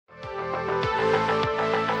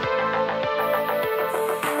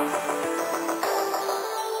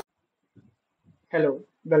Hello,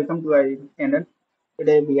 welcome to our channel.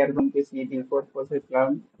 Today we are going to see the Codeforces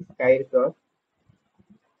from Sky Resort.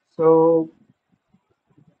 So,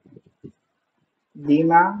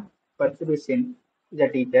 Dima Persecution is a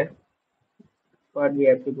teacher. What we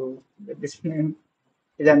have to do with this name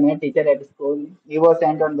is a math teacher at school. He was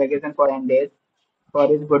sent on vacation for 10 days for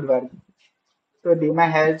his good work. So,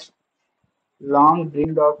 Dima has long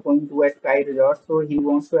dreamed of going to a sky resort, so he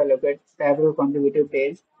wants to allocate several consecutive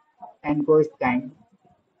days and go skiing.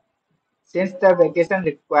 Since the vacation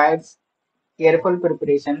requires careful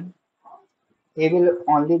preparation, he will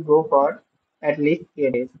only go for at least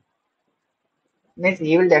 3 days. Means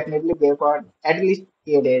he will definitely go for at least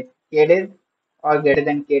K days or greater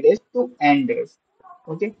than K days to N days.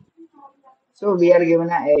 Okay. So we are given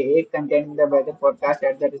a area containing the weather forecast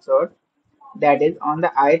at the resort. That is on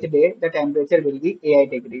the ith day, the temperature will be AI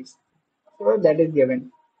degrees. So that is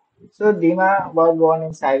given. So Dima was born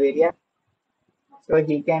in Siberia. So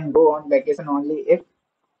he can go on vacation only if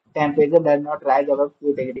temperature does not rise above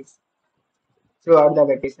 2 degrees throughout the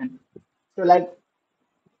vacation. So like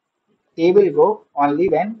he will go only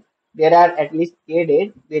when there are at least K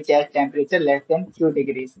days which has temperature less than 2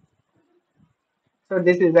 degrees. So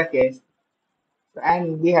this is the case.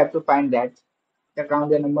 And we have to find that. To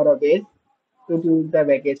count the number of days to choose the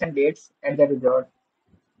vacation dates at the resort.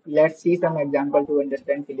 Let's see some example to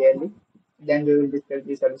understand clearly. Then we will discuss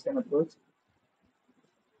the solution approach.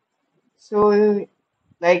 So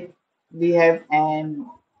like we have an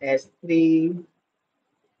S3,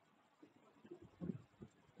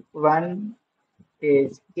 one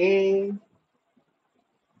is K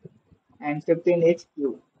and 15 is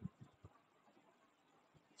Q.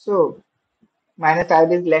 So minus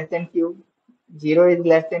 5 is less than Q, 0 is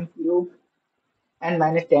less than Q, and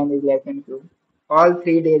minus 10 is less than Q. All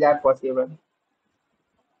 3 days are possible.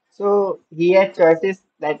 So he has choices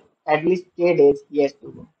that at least K days he has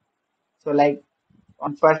to go. So like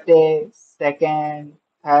on first day, second,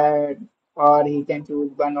 third, or he can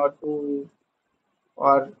choose one or two,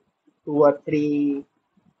 or two or three,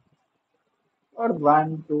 or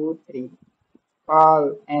one, two, three.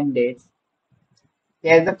 All N days. He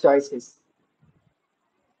has the choices.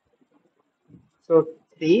 So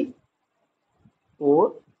three,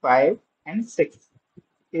 four, five, and six.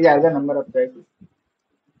 These are the number of choices.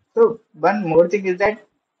 So one more thing is that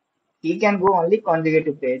he can go only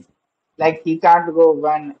consecutive days. Like he can't go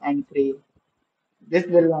one and three. This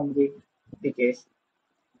will not be the case.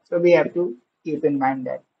 So we have to keep in mind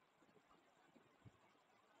that.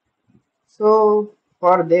 So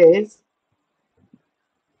for this,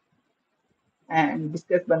 and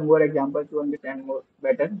discuss one more example to understand more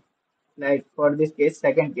better. Like for this case,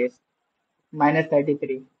 second case, minus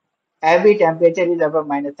 33. Every temperature is above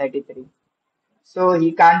minus 33. So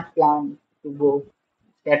he can't plan to go.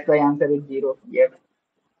 That's why answer is zero. Yep.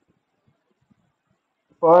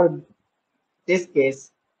 For this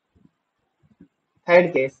case,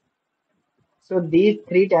 third case, so these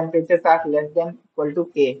three temperatures are less than equal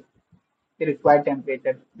to K, the required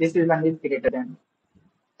temperature. This is one is greater than.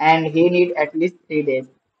 And he need at least 3 days.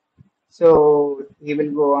 So he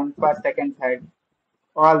will go on first, second, third,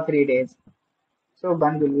 all 3 days. So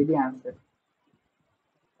one will be the answer.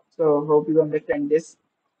 So hope you understand this.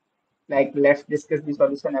 Like let's discuss the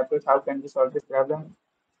solution approach. How can we solve this problem?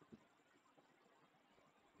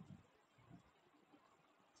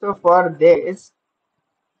 So for this,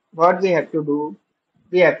 what we have to do,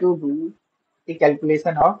 we have to do the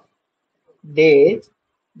calculation of days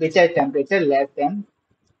which has temperature less than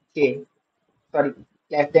K, sorry,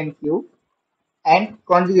 less than Q and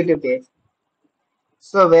consecutive days.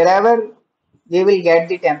 So wherever we will get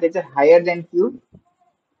the temperature higher than Q,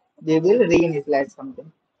 we will reinitialize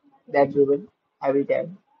something that we will have it at.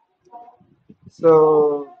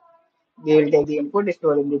 So we will take the input,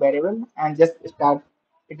 store in the variable, and just start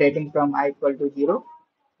iterating from I equal to 0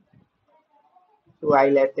 to I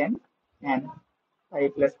less than and I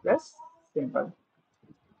plus plus simple.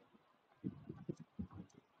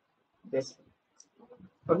 This.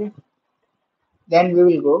 Okay. Then we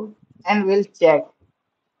will go and we'll check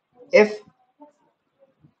if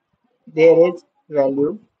there is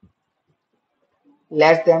value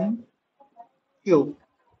less than Q.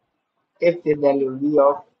 If the value V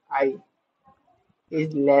of I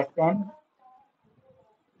is less than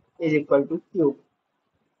is equal to Q.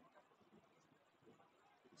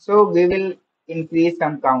 So we will increase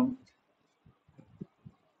some count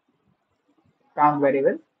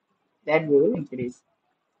variable that we will increase.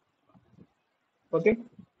 Okay.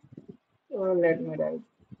 So let me write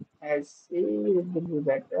as C will be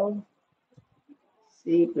better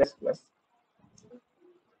C plus plus.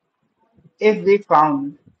 If we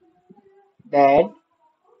found that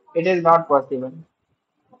it is not possible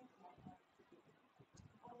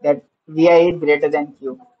that Vi is greater than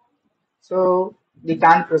Q. So we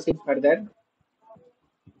can't proceed further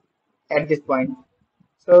at this point.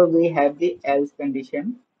 So we have the else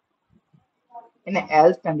condition. In an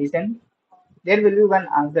else condition, there will be one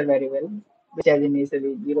answer variable which has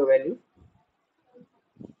initially zero value.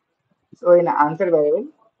 So in answer variable,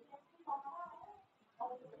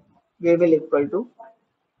 we will equal to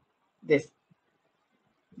this.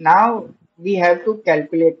 Now we have to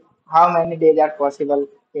calculate how many days are possible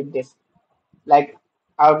with this. Like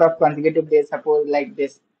out of consecutive days, suppose like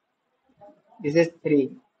this is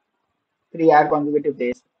three are consecutive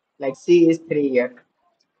days. Like C is 3 years,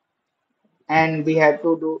 and we have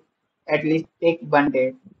to do at least take 1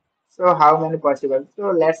 day. So how many possible?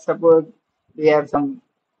 So let's suppose we have some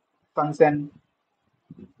function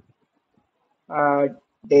uh,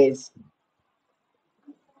 days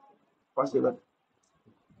possible,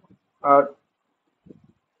 or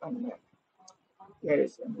here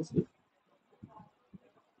is this is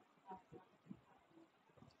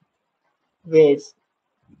ways.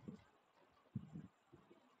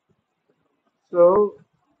 So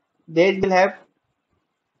days will have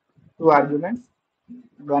two arguments.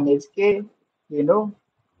 One is k, we know,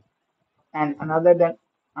 and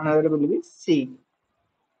another will be c,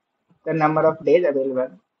 the number of days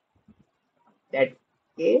available. That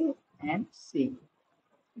k and c.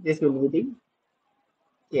 This will be the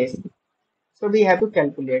case. So we have to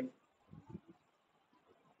calculate.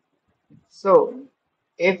 So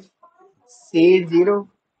if c is zero,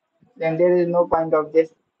 then there is no point of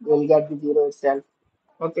this. We will get the zero itself.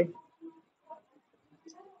 Okay.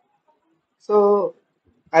 So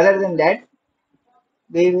other than that,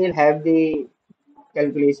 we will have the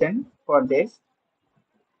calculation for this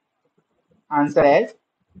answer as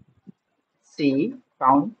c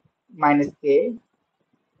count minus k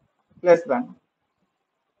plus 1.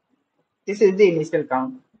 This is the initial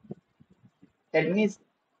count. That means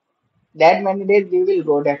that many days we will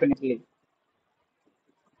go definitely.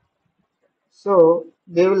 So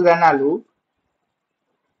we will run a loop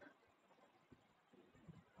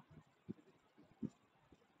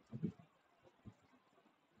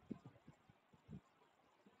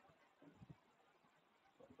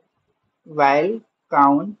while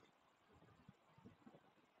count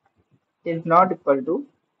is not equal to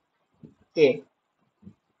k.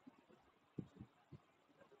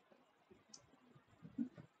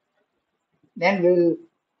 Then will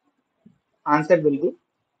answer will be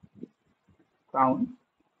count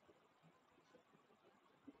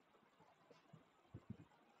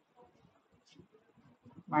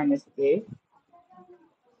minus k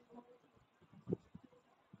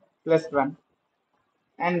plus 1,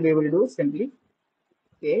 and we will do simply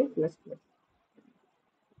k plus plus.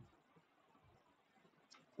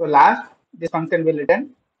 So last this function will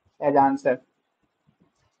return as answer.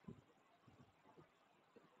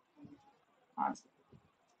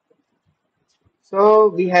 So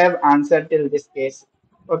we have answer till this case.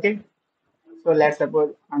 Okay. So let's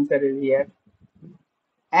suppose answer is here.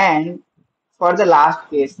 And for the last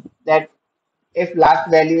case, that if last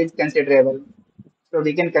value is considerable, so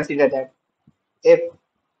we can consider that. If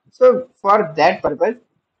so, for that purpose,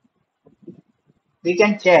 we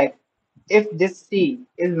can check if this C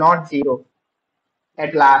is not zero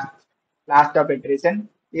at last of iteration.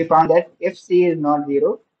 We found that if C is not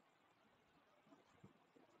zero,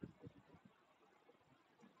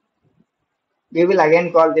 we will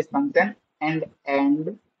again call this function and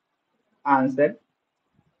answer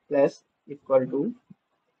plus equal to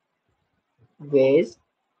base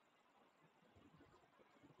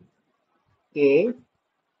k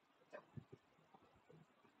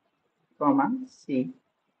comma c.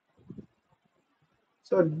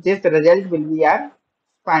 So this result will be our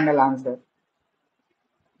final answer.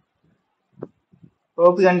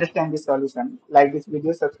 Hope you understand this solution. Like this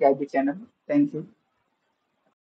video, subscribe the channel. Thank you.